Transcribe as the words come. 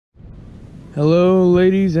Hello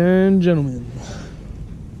ladies and gentlemen.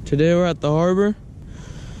 Today we're at the harbor.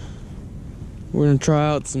 We're gonna try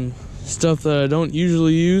out some stuff that I don't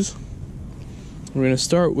usually use. We're gonna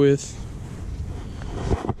start with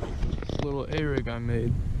a little A-rig I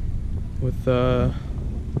made with 3-inch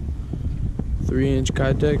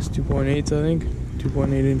Kydex, 2.8s I think,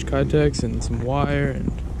 2.8-inch Kydex, and some wire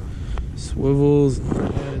and swivels and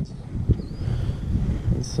threads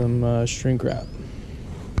and some shrink wrap.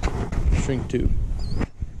 Shrink tube.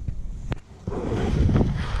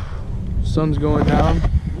 Sun's going down.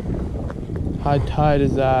 High tide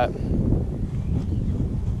is at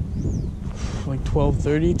like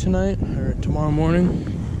 12:30 tonight or tomorrow morning.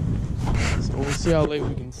 So we'll see how late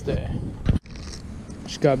we can stay.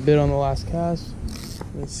 Just got bit on the last cast.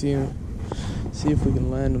 Let's see if we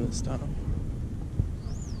can land them this time.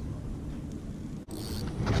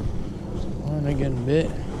 Why am I getting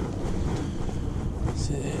bit?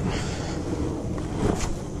 Is it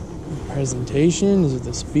presentation? Is it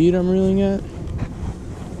the speed I'm reeling at?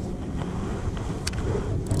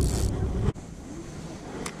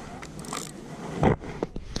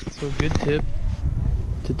 So a good tip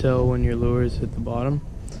to tell when your lure is hit the bottom.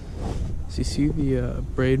 So you see the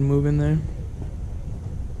braid moving there?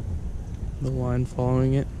 The line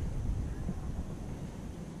following it?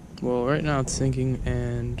 Well, right now it's sinking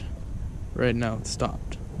and right now it's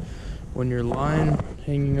stopped. When your line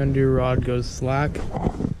hanging under your rod goes slack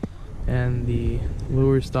and the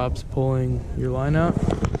lure stops pulling your line out,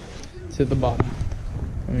 it's hit the bottom.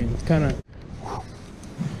 I mean, it's kind of...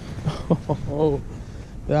 Oh,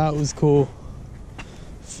 that was cool.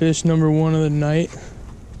 Fish number 1 of the night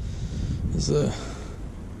is a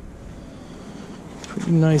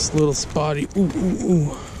pretty nice little spotty. Ooh, ooh,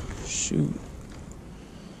 ooh. Shoot.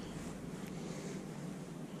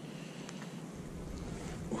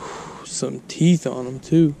 Some teeth on them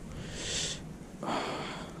too.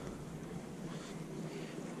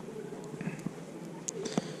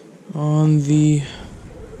 On the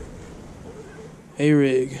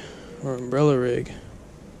A-rig or umbrella rig.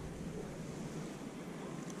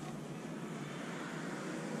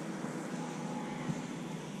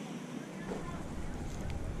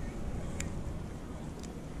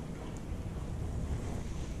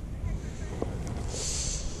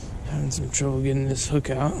 Having some trouble getting this hook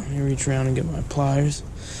out. Let me reach around and get my pliers.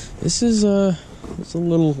 This is it's a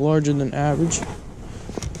little larger than average.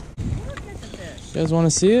 You guys want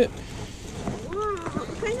to see it?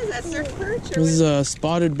 What kind is that, surf perch? This is a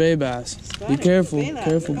spotted bay bass. Be careful,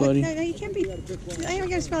 careful, buddy. No, you can't be. I don't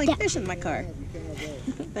get smelly fish in my car.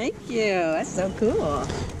 Thank you. That's so cool.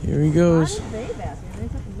 Here he goes. Spotted bay bass.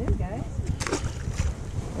 There's something new, guys.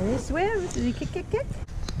 And he swims. Does he kick?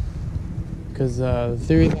 Because the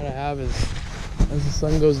theory that I have is, as the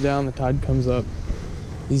sun goes down, the tide comes up,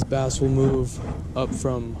 these bass will move up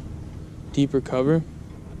from deeper cover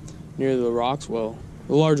near the rocks. Well,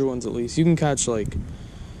 the larger ones at least. You can catch like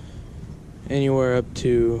anywhere up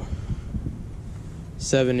to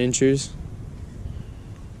 7 inches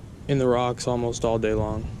in the rocks almost all day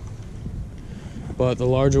long. But the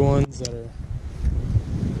larger ones that are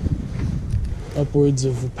upwards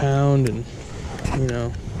of a pound and, you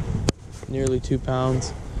know, nearly 2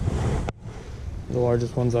 pounds, the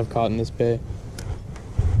largest ones I've caught in this bay.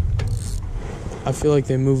 I feel like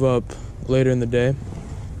they move up later in the day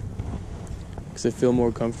because they feel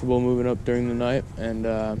more comfortable moving up during the night, and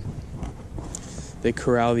they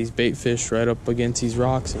corral these bait fish right up against these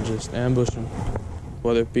rocks and just ambush them,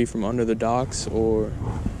 whether it be from under the docks or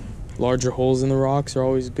larger holes in the rocks are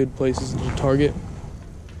always good places to target.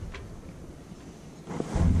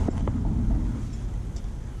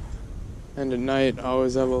 And at night, I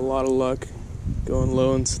always have a lot of luck going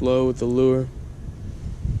low and slow with the lure.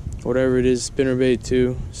 Whatever it is, spinnerbait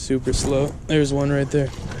too, super slow. There's one right there.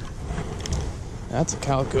 That's a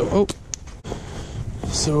calico. Oh!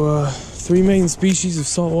 So, 3 main species of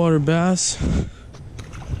saltwater bass.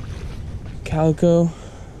 Calico,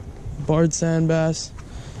 barred sand bass,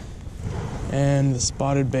 and the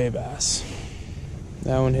spotted bay bass.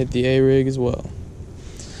 That one hit the A-rig as well.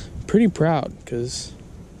 Pretty proud, because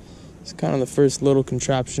it's kind of the first little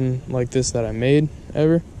contraption like this that I made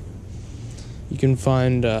ever. You can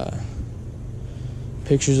find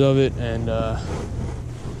pictures of it and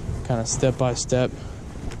kind of step by step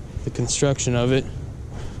the construction of it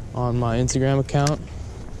on my Instagram account.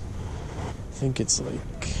 I think it's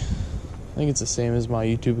the same as my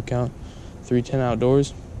YouTube account, 310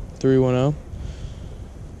 Outdoors, 310.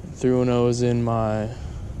 310 is in my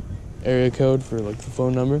area code for like the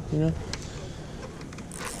phone number, you know.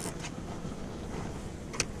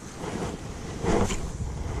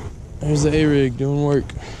 There's the A-rig doing work.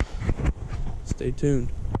 Stay tuned.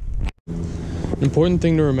 An important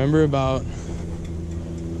thing to remember about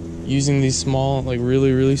using these small, like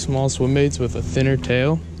really small swim baits with a thinner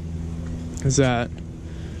tail is that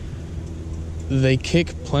they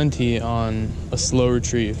kick plenty on a slow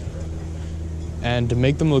retrieve. And to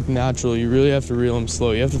make them look natural, you really have to reel them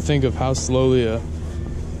slow. You have to think of how slowly a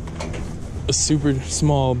super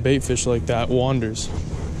small bait fish like that wanders.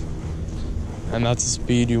 And that's the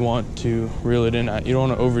speed you want to reel it in at. You don't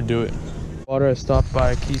want to overdo it. Water, I stopped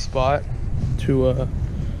by a key spot to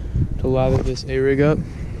lather this A-rig up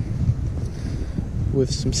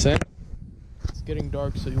with some scent. It's getting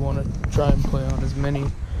dark, so you want to try and play on as many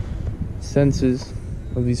senses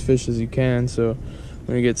of these fish as you can. So I'm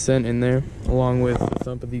gonna get scent in there, along with the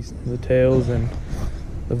thump of the tails and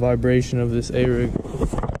the vibration of this A-rig.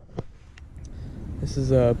 This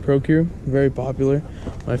is a Procure, very popular.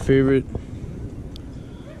 My favorite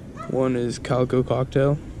one is Calico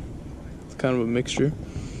Cocktail. It's kind of a mixture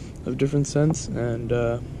of different scents, and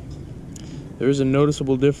there is a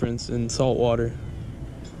noticeable difference in salt water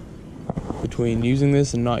between using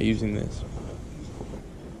this and not using this.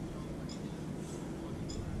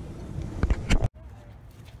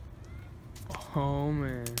 Oh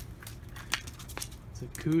man, it's a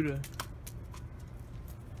CUDA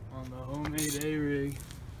on the homemade A-rig.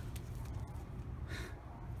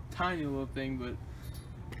 Tiny little thing, but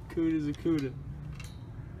CUDA's a CUDA.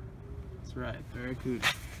 That's right, Barracuda.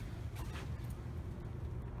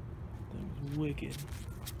 Thing's wicked.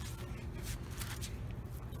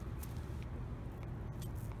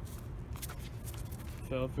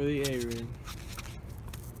 Fell for the A-rig,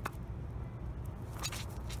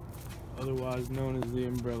 otherwise known as the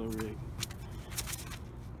umbrella rig.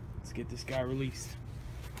 Let's get this guy released.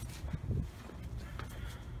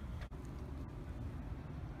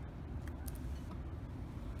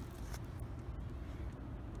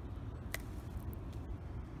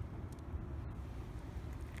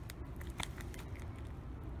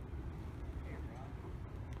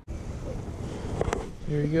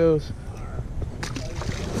 Here he goes.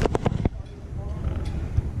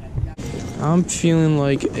 I'm feeling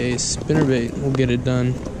like a spinnerbait will get it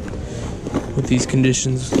done with these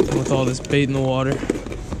conditions, with all this bait in the water.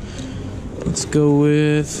 Let's go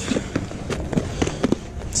with,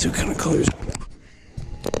 let's see what kind of colors.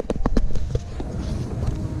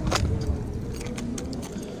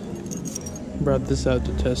 Brought this out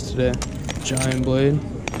to test today. Giant blade.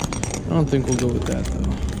 I don't think we'll go with that though.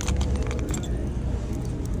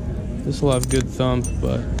 This will have good thump,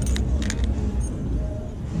 but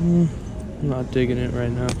I'm not digging it right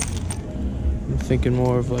now. I'm thinking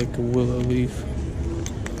more of like a willow leaf.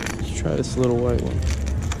 Let's try this little white one.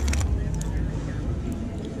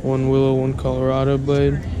 One willow, one Colorado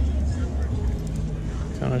blade.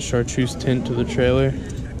 Kind of chartreuse tint to the trailer.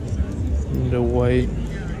 And a white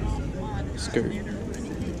skirt.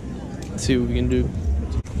 Let's see what we can do.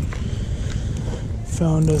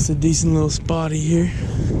 Found us a decent little spotty here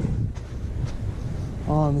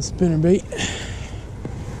on the spinnerbait.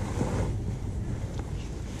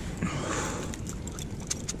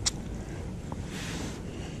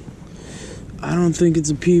 I don't think it's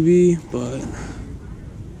a PB, but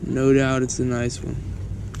no doubt it's a nice one.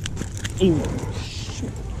 Ooh,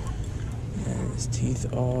 shit. And his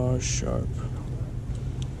teeth are sharp.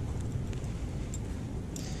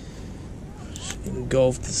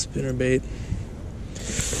 Engulfed the spinnerbait.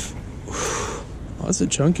 Oh, that's a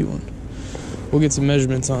chunky one. We'll get some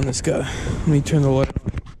measurements on this guy. Let me turn the light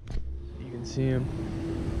on so you can see him.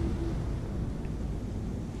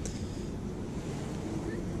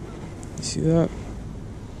 You see that?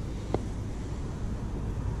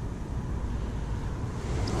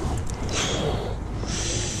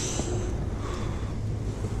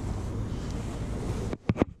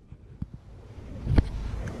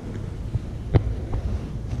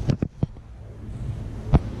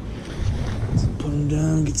 Let's put him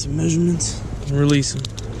down, get some measurements, and release him.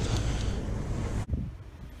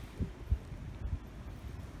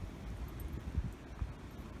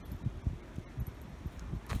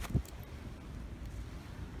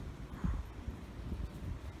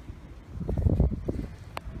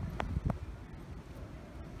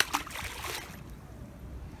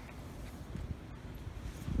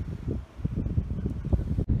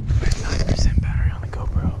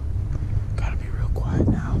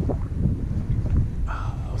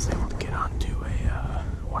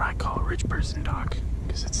 Person dock,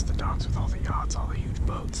 because it's the docks with all the yachts, all the huge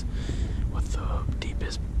boats, with the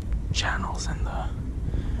deepest channels and the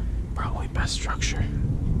probably best structure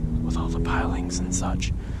with all the pilings and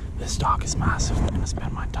such. This dock is massive. I'm gonna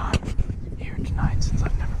spend my time here tonight since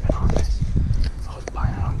I've never been on this. I was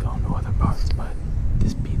planning on going to other parts, but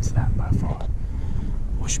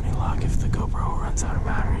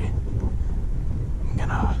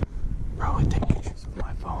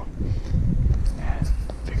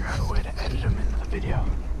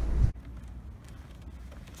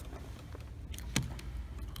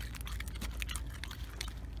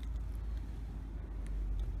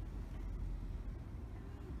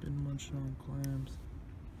showing clams.